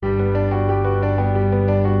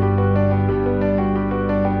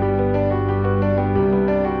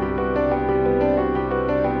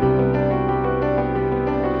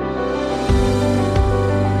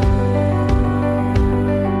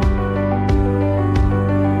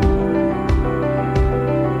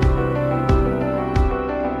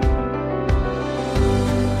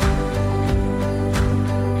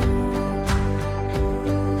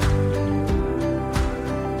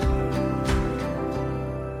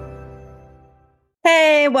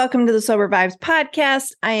Hey, welcome to the Sober Vibes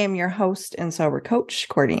podcast. I am your host and sober coach,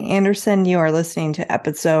 Courtney Anderson. You are listening to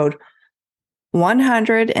episode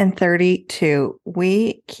 132.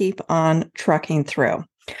 We keep on trucking through.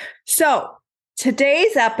 So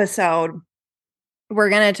today's episode,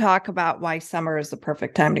 we're going to talk about why summer is the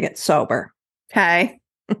perfect time to get sober. Okay.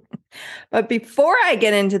 But before I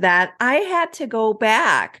get into that, I had to go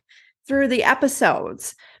back through the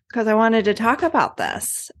episodes because I wanted to talk about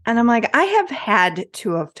this. And I'm like, I have had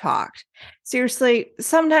to have talked. Seriously,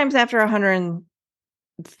 sometimes after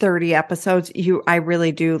 130 episodes, I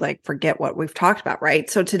really do like forget what we've talked about, right?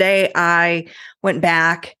 So today I went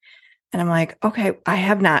back and I'm like, okay, I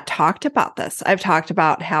have not talked about this. I've talked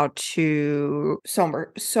about how to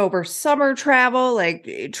sober summer travel,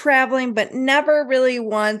 like traveling, but never really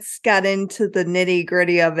once got into the nitty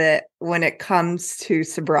gritty of it when it comes to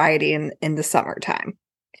sobriety in the summertime.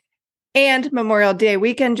 And Memorial Day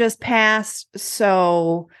weekend just passed.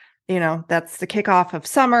 So, that's the kickoff of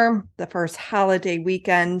summer, the first holiday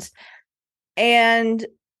weekend. And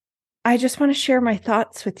I just want to share my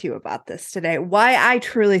thoughts with you about this today. Why I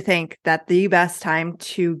truly think that the best time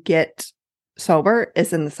to get sober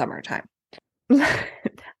is in the summertime.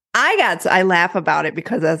 I laugh about it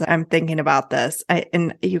because as I'm thinking about this,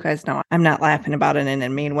 and you guys know I'm not laughing about it in a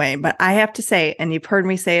mean way, but I have to say, and you've heard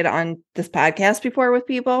me say it on this podcast before with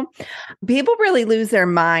people really lose their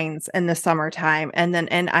minds in the summertime.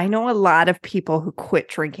 And I know a lot of people who quit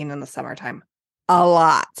drinking in the summertime, a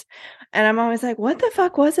lot. And I'm always like, what the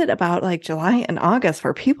fuck was it about like July and August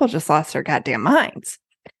where people just lost their goddamn minds?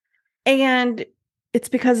 And it's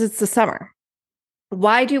because it's the summer.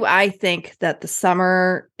 Why do I think that the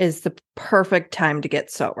summer is the perfect time to get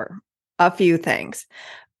sober? A few things.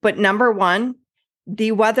 But number one,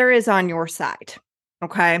 the weather is on your side.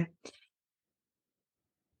 Okay.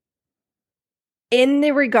 In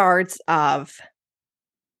the regards of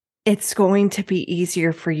it's going to be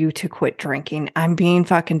easier for you to quit drinking. I'm being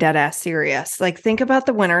fucking dead ass serious. Like think about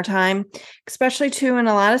the wintertime, especially too in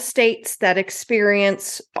a lot of states that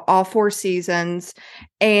experience all four seasons.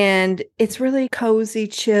 And it's really cozy,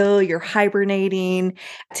 chill. You're hibernating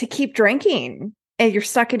to keep drinking and you're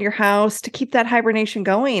stuck in your house to keep that hibernation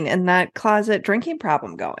going and that closet drinking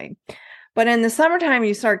problem going. But in the summertime,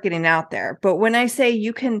 you start getting out there. But when I say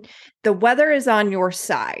the weather is on your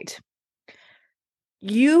side,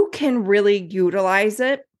 you can really utilize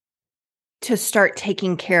it to start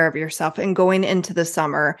taking care of yourself and going into the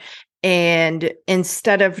summer. And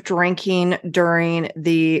instead of drinking during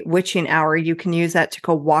the witching hour, you can use that to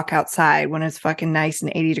go walk outside when it's fucking nice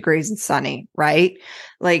and 80 degrees and sunny, right?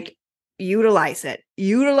 Like utilize it.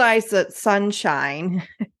 Utilize the sunshine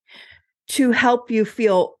to help you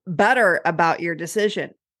feel better about your decision.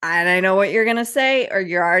 And I know what you're going to say, or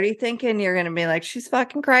you're already thinking you're going to be like, she's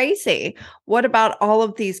fucking crazy. What about all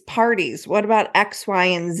of these parties? What about X, Y,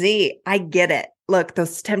 and Z? I get it. Look,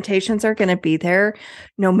 those temptations are going to be there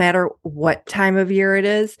no matter what time of year it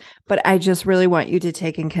is. But I just really want you to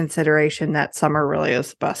take in consideration that summer really is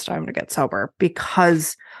the best time to get sober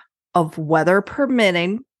because of weather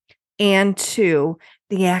permitting. And two,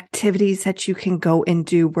 the activities that you can go and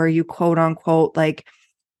do where you quote unquote, like,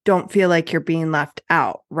 don't feel like you're being left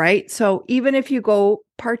out, right? So even if you go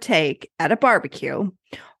partake at a barbecue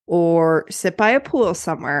or sit by a pool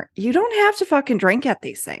somewhere, you don't have to fucking drink at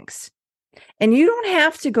these things. And you don't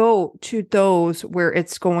have to go to those where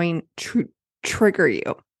it's going to trigger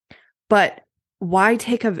you. But why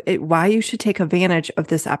you should take advantage of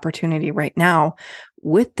this opportunity right now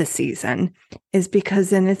with the season is because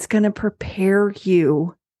then it's going to prepare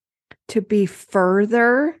you to be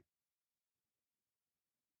further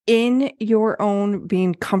in your own,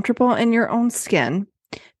 being comfortable in your own skin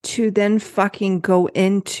to then fucking go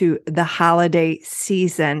into the holiday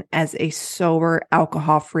season as a sober,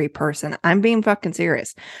 alcohol-free person. I'm being fucking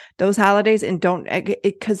serious. Those holidays, and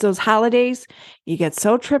because those holidays, you get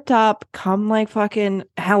so tripped up come like fucking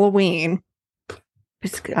Halloween.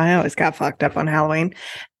 I always got fucked up on Halloween.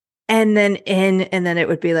 And then it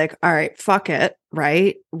would be like, all right, fuck it,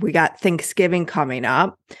 right? We got Thanksgiving coming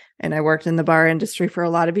up. And I worked in the bar industry for a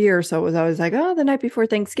lot of years. So it was always like, oh, the night before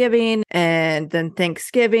Thanksgiving and then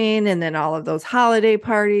Thanksgiving and then all of those holiday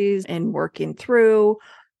parties and working through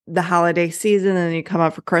the holiday season. And then you come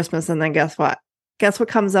up for Christmas and then guess what? Guess what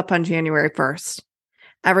comes up on January 1st?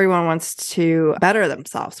 Everyone wants to better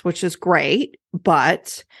themselves, which is great.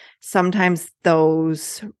 But sometimes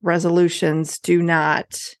those resolutions do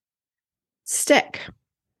not stick.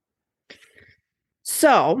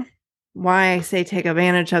 So why I say take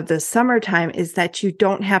advantage of this summertime is that you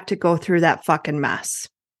don't have to go through that fucking mess.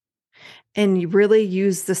 and you really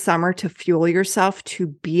use the summer to fuel yourself to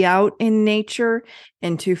be out in nature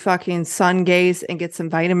and to fucking sun gaze and get some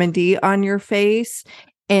vitamin D on your face,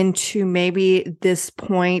 and to maybe this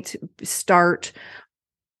point start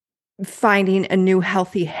finding a new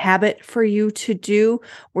healthy habit for you to do,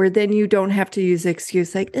 where then you don't have to use the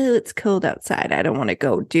excuse like, oh, it's cold outside, I don't want to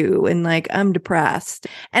go do, and like, I'm depressed.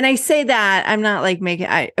 And I say that, I'm not like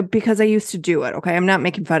because I used to do it. Okay. I'm not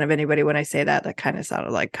making fun of anybody when I say that. That kind of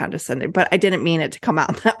sounded like condescending, but I didn't mean it to come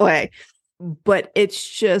out that way. But it's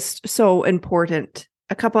just so important.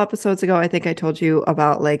 A couple episodes ago, I think I told you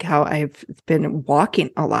about like how I've been walking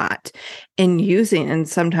a lot and using, and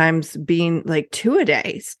sometimes being like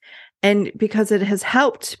 2-a-days. And because it has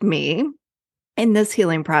helped me in this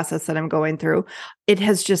healing process that I'm going through, it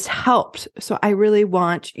has just helped. So I really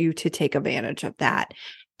want you to take advantage of that.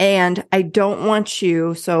 And I don't want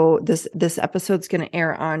you, so this episode's going to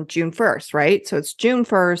air on June 1st, right? So it's June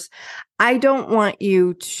 1st. I don't want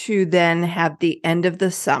you to then have the end of the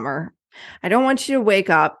summer. I don't want you to wake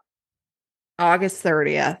up August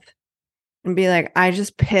 30th and be like, I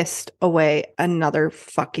just pissed away another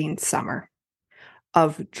fucking summer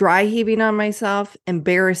of dry heaving on myself,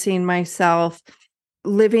 embarrassing myself,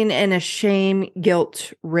 living in a shame,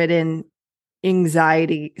 guilt-ridden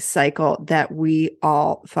anxiety cycle that we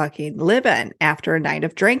all fucking live in after a night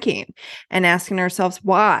of drinking, and asking ourselves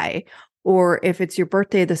why. Or if it's your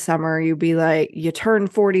birthday this summer, you'd be like, you turn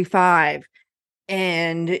 45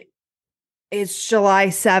 and it's July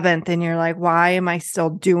 7th and you're like, why am I still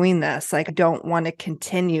doing this? Like, I don't want to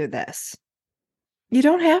continue this. You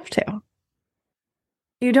don't have to.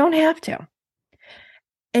 You don't have to.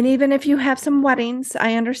 And even if you have some weddings,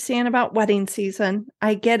 I understand about wedding season.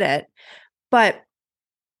 I get it. But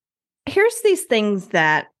here's these things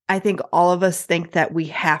that I think all of us think that we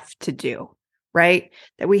have to do, right?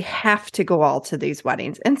 That we have to go all to these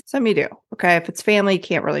weddings. And some you do. Okay. If it's family, you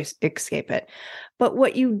can't really escape it. But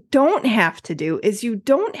what you don't have to do is you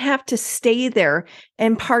don't have to stay there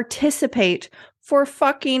and participate for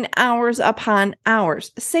fucking hours upon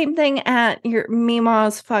hours. Same thing at your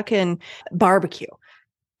Mima's fucking barbecue.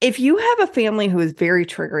 If you have a family who is very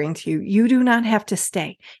triggering to you, you do not have to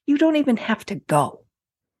stay. You don't even have to go.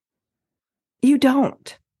 You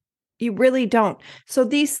don't. You really don't. So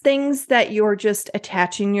these things that you're just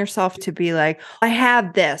attaching yourself to be like, I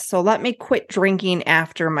have this, so let me quit drinking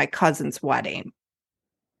after my cousin's wedding.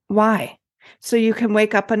 Why? So you can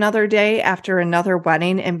wake up another day after another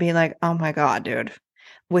wedding and be like, oh my God, dude,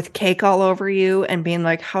 with cake all over you, and being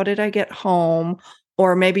like, how did I get home?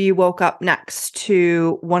 Or maybe you woke up next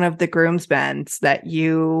to one of the groomsmen that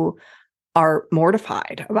you are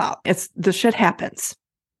mortified about. The shit happens.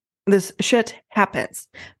 This shit happens.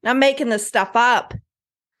 I'm making this stuff up.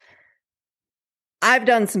 I've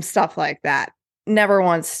done some stuff like that. Never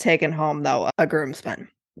once taken home, though, a groomsman.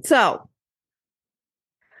 So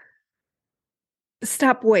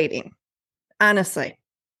stop waiting. Honestly,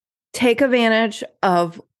 take advantage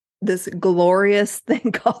of this glorious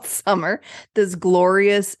thing called summer, this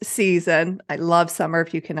glorious season. I love summer,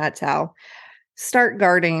 if you cannot tell. Start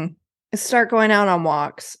gardening, start going out on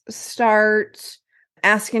walks, start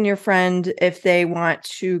asking your friend if they want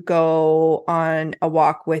to go on a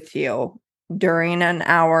walk with you during an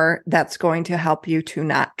hour that's going to help you to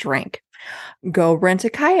not drink. Go rent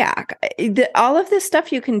a kayak. All of this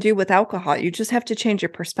stuff you can do with alcohol. You just have to change your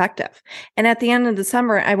perspective. And at the end of the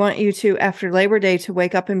summer, I want you to, after Labor Day, to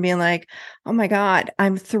wake up and be like, oh my God,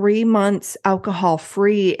 I'm 3 months alcohol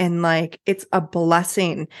free. And like, it's a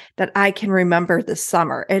blessing that I can remember this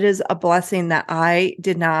summer. It is a blessing that I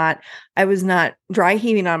was not dry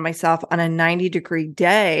heaving on myself on a 90-degree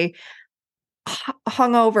day,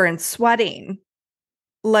 hungover and sweating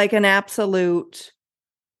like an absolute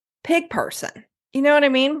pig person. You know what I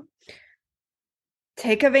mean?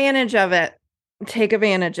 Take advantage of it. Take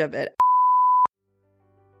advantage of it.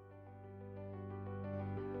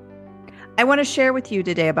 I want to share with you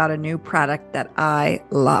today about a new product that I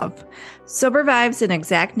love. Sober Vibes and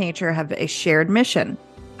Exact Nature have a shared mission,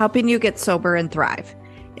 helping you get sober and thrive.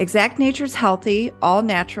 Exact Nature's healthy,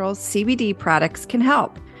 all-natural CBD products can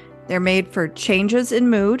help. They're made for changes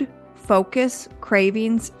in mood, focus,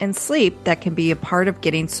 cravings, and sleep that can be a part of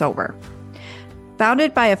getting sober.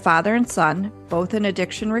 Founded by a father and son, both in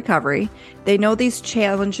addiction recovery, they know these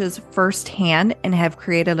challenges firsthand and have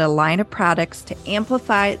created a line of products to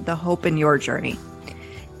amplify the hope in your journey.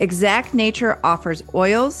 Exact Nature offers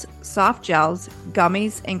oils, soft gels,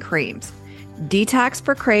 gummies, and creams. Detox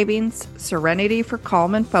for cravings, Serenity for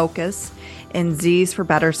calm and focus, and Z's for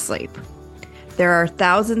better sleep. There are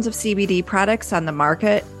thousands of CBD products on the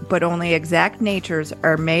market, but only Exact Nature's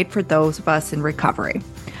are made for those of us in recovery.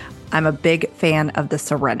 I'm a big fan of the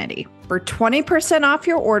Serenity. For 20% off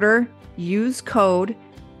your order, use code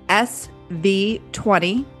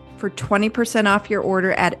SV20 for 20% off your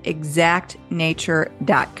order at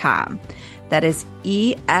exactnature.com. That is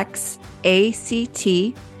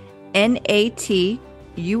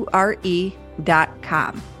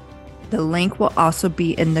EXACTNATURE.com. The link will also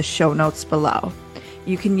be in the show notes below.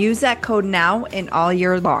 You can use that code now and all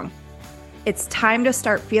year long. It's time to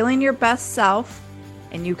start feeling your best self,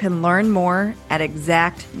 and you can learn more at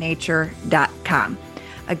exactnature.com.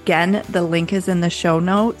 Again, the link is in the show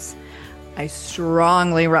notes. I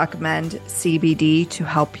strongly recommend CBD to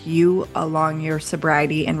help you along your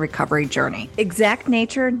sobriety and recovery journey. Exact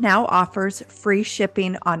Nature now offers free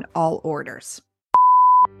shipping on all orders.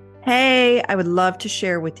 Hey, I would love to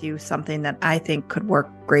share with you something that I think could work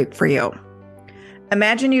great for you.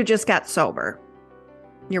 Imagine you just got sober.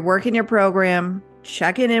 You're working your program,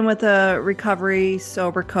 checking in with a recovery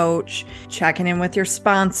sober coach, checking in with your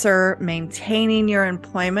sponsor, maintaining your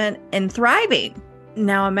employment, and thriving.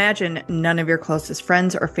 Now imagine none of your closest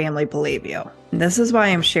friends or family believe you. This is why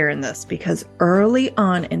I'm sharing this, because early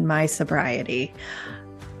on in my sobriety,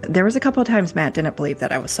 there was a couple of times Matt didn't believe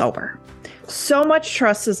that I was sober. So much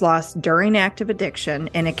trust is lost during active addiction,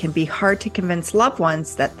 and it can be hard to convince loved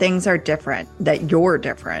ones that things are different, that you're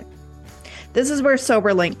different. This is where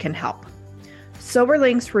SoberLink can help.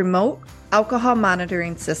 SoberLink's remote alcohol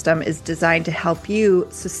monitoring system is designed to help you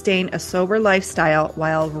sustain a sober lifestyle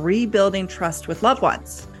while rebuilding trust with loved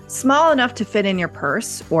ones. Small enough to fit in your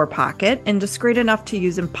purse or pocket and discreet enough to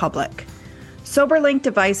use in public. SoberLink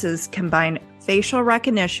devices combine facial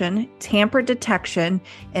recognition, tamper detection,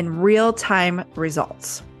 and real-time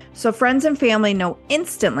results. So friends and family know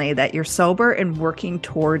instantly that you're sober and working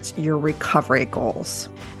towards your recovery goals.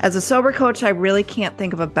 As a sober coach, I really can't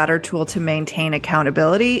think of a better tool to maintain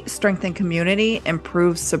accountability, strengthen community, and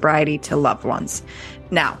prove sobriety to loved ones.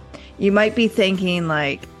 Now, you might be thinking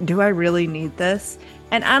like, do I really need this?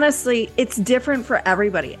 And honestly, it's different for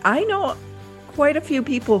everybody. I know quite a few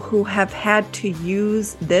people who have had to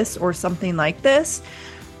use this or something like this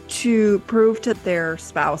to prove to their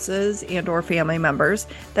spouses and or family members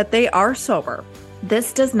that they are sober.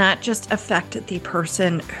 This does not just affect the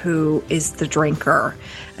person who is the drinker.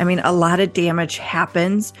 I mean, a lot of damage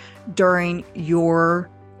happens during your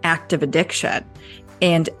active addiction,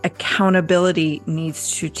 and accountability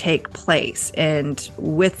needs to take place. And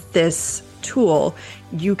with this tool,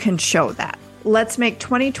 you can show that. Let's make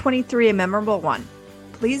 2023 a memorable one.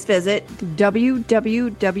 Please visit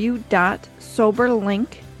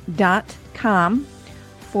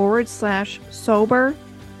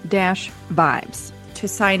www.soberlink.com/sober-vibes to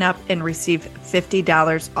sign up and receive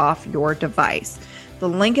 $50 off your device. The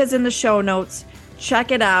link is in the show notes.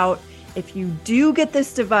 Check it out. If you do get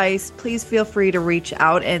this device, please feel free to reach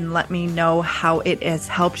out and let me know how it has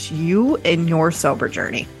helped you in your sober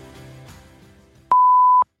journey.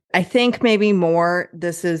 I think maybe more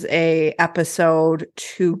this is a episode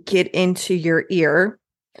to get into your ear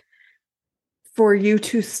for you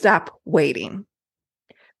to stop waiting.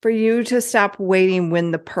 For you to stop waiting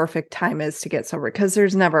when the perfect time is to get sober, because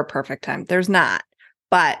there's never a perfect time. There's not.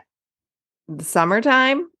 But the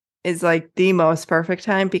summertime is like the most perfect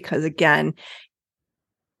time because, again,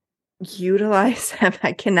 utilize them.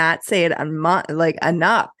 I cannot say it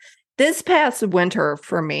enough. This past winter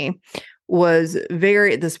for me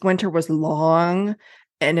this winter was long,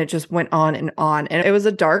 and it just went on and on. And it was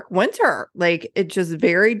a dark winter. Like, it just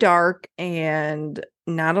very dark and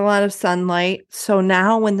not a lot of sunlight. So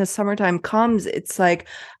now when the summertime comes, it's like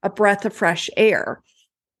a breath of fresh air.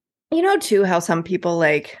 You know, too, how some people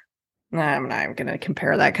I'm not even going to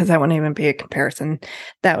compare that because that wouldn't even be a comparison.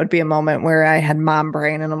 That would be a moment where I had mom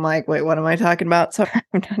brain and I'm like, wait, what am I talking about? So I'm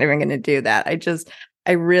not even going to do that.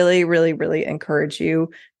 I really, really, really encourage you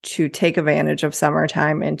to take advantage of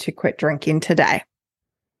summertime and to quit drinking today.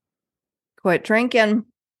 Quit drinking.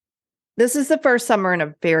 This is the first summer in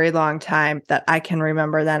a very long time that I can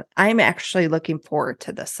remember that I'm actually looking forward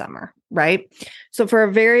to this summer, right? So for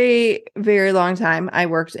a very, very long time, I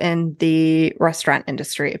worked in the restaurant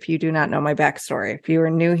industry. If you do not know my backstory, if you are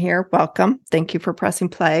new here, welcome. Thank you for pressing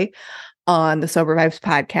play on the Sober Vibes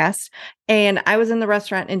podcast. And I was in the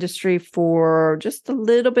restaurant industry for just a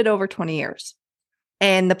little bit over 20 years.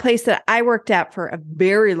 And the place that I worked at for a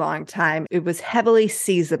very long time, it was heavily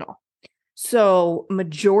seasonal. So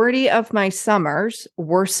majority of my summers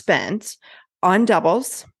were spent on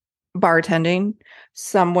doubles, bartending,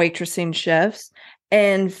 some waitressing shifts,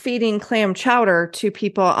 and feeding clam chowder to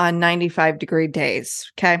people on 95-degree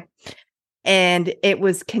days. Okay. And it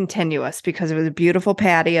was continuous because it was a beautiful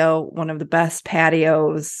patio, one of the best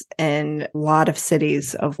patios in a lot of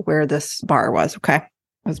cities of where this bar was. Okay. It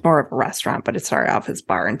was more of a restaurant, but it started off as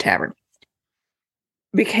bar and tavern.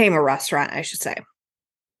 Became a restaurant, I should say.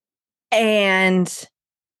 And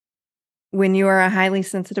when you are a highly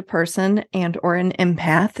sensitive person and or an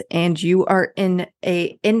empath and you are in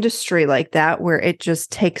a industry like that where it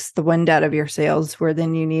just takes the wind out of your sails, where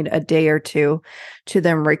then you need a day or two to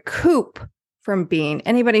then recoup from being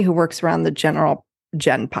anybody who works around the general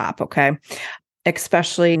gen pop, okay?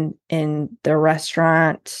 Especially in the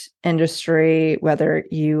restaurant industry, whether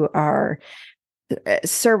you are a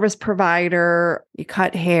service provider, you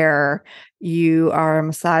cut hair, you are a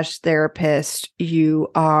massage therapist, you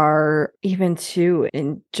are even too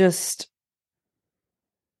in just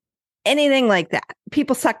anything like that.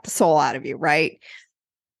 People suck the soul out of you, right?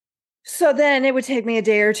 So then it would take me a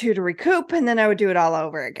day or two to recoup, and then I would do it all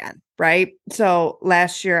over again, right? So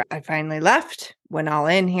last year I finally left, went all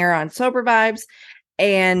in here on Sober Vibes,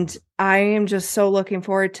 and I am just so looking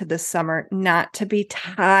forward to this summer, not to be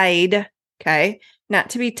tied, okay? Not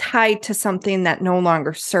to be tied to something that no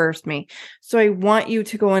longer serves me. So I want you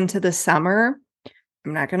to go into the summer.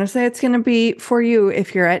 I'm not going to say it's going to be for you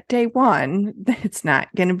if you're at day one. It's not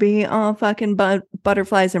going to be all fucking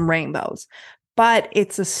butterflies and rainbows, but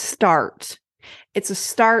it's a start. It's a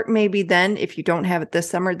start maybe then if you don't have it this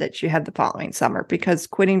summer that you have the following summer, because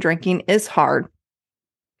quitting drinking is hard.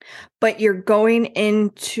 But you're going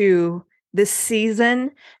into this season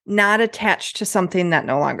not attached to something that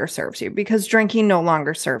no longer serves you, because drinking no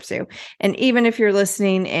longer serves you. And even if you're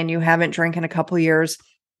listening and you haven't drank in a couple of years,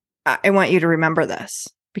 I want you to remember this,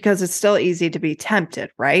 because it's still easy to be tempted,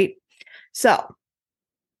 right? So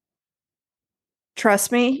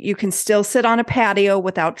trust me, you can still sit on a patio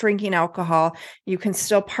without drinking alcohol. You can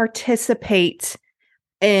still participate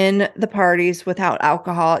in the parties without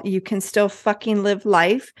alcohol. You can still fucking live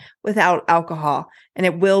life without alcohol. And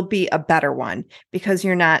it will be a better one, because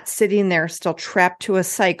you're not sitting there still trapped to a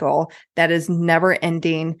cycle that is never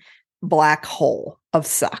ending black hole of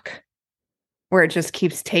suck, where it just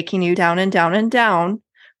keeps taking you down and down and down.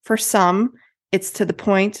 For some, it's to the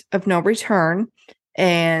point of no return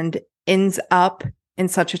and ends up in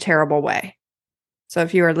such a terrible way. So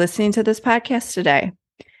if you are listening to this podcast today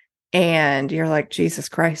and you're like, Jesus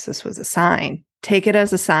Christ, this was a sign, take it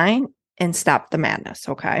as a sign and stop the madness,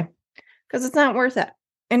 okay? Because it's not worth it.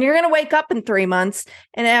 And you're going to wake up in 3 months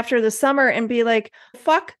and after the summer and be like,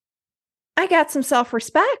 fuck, I got some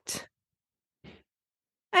self-respect.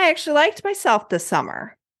 I actually liked myself this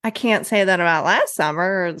summer. I can't say that about last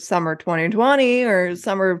summer or summer 2020 or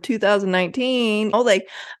summer of 2019.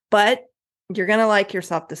 But you're going to like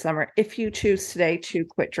yourself this summer if you choose today to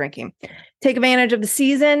quit drinking. Take advantage of the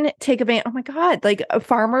season. Take advantage. Oh my God. Like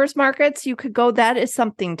farmers markets, you could go. That is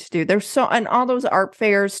something to do. There's and all those art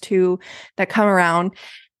fairs too that come around.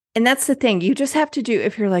 And that's the thing. You just have to do,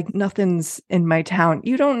 if you're like, nothing's in my town,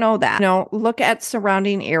 you don't know that. Look at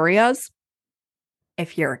surrounding areas.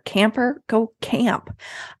 If you're a camper, go camp.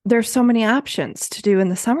 There's so many options to do in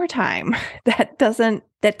the summertime that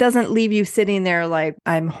doesn't leave you sitting there like,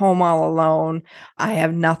 I'm home all alone. I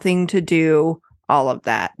have nothing to do. All of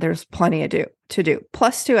that. There's plenty to do.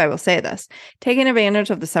 Plus, too, I will say this, taking advantage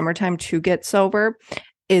of the summertime to get sober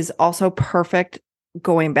is also perfect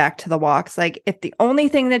going back to the walks. Like, if the only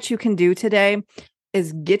thing that you can do today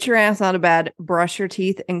is get your ass out of bed, brush your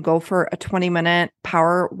teeth, and go for a 20-minute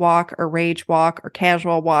power walk or rage walk or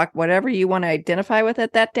casual walk, whatever you want to identify with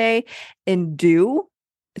it that day and do,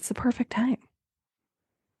 it's the perfect time.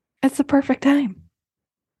 It's the perfect time.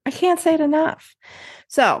 I can't say it enough.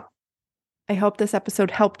 So I hope this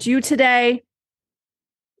episode helped you today.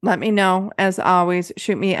 Let me know. As always,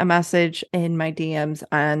 shoot me a message in my DMs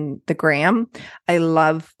on the gram. I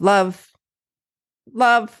love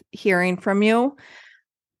hearing from you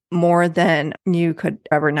more than you could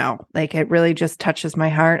ever know. Like, it really just touches my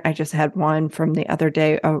heart. I just had one from the other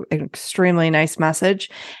day, an extremely nice message,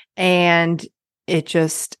 and it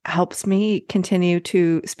just helps me continue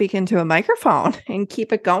to speak into a microphone and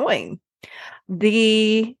keep it going.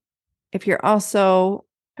 If you're also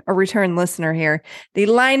a return listener here, the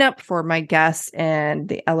lineup for my guests and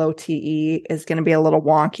the LOTE is going to be a little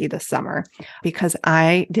wonky this summer because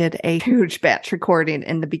I did a huge batch recording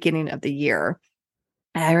in the beginning of the year.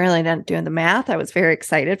 I really didn't do the math. I was very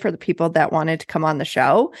excited for the people that wanted to come on the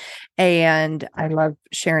show, and I love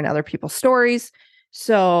sharing other people's stories.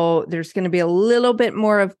 So there's going to be a little bit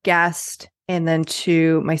more of guest. And then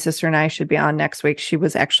my sister and I should be on next week. She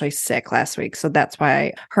was actually sick last week. So that's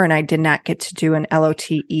why her and I did not get to do an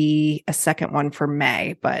LOTE, a second one for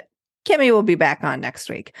May. But Kimmy will be back on next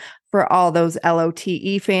week. for all those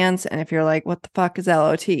LOTE fans. And if you're like, what the fuck is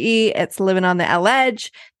LOTE? It's Living on the L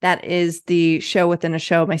Edge. That is the show within a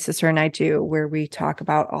show my sister and I do, where we talk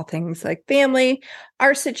about all things like family,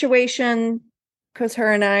 our situation, because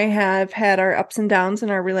her and I have had our ups and downs in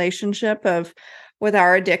our relationship with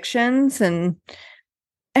our addictions, and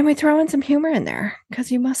we throw in some humor in there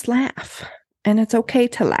because you must laugh. And it's okay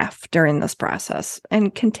to laugh during this process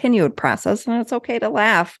and continued process. And it's okay to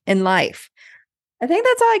laugh in life. I think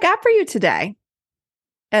that's all I got for you today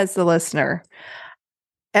as the listener.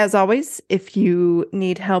 As always, if you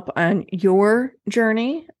need help on your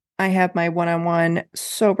journey, I have my one-on-one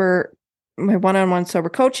sober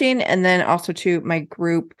coaching, and then also to my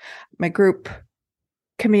group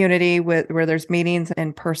community where there's meetings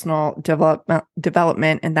and personal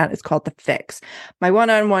development, and that is called The Fix. My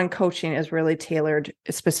one-on-one coaching is really tailored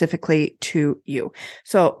specifically to you.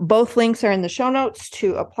 So both links are in the show notes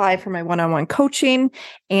to apply for my one-on-one coaching,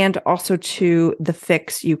 and also to The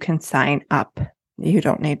Fix. You can sign up. You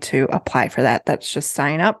don't need to apply for that. That's just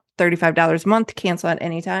sign up, $35 a month, cancel at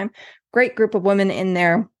any time. Great group of women in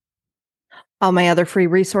there. All my other free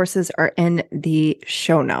resources are in the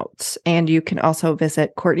show notes. And you can also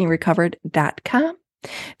visit CourtneyRecovered.com.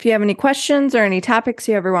 If you have any questions or any topics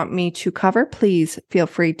you ever want me to cover, please feel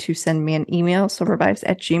free to send me an email,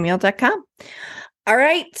 sobervibes@gmail.com. All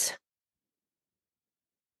right.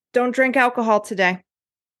 Don't drink alcohol today.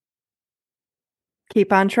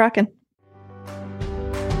 Keep on trucking.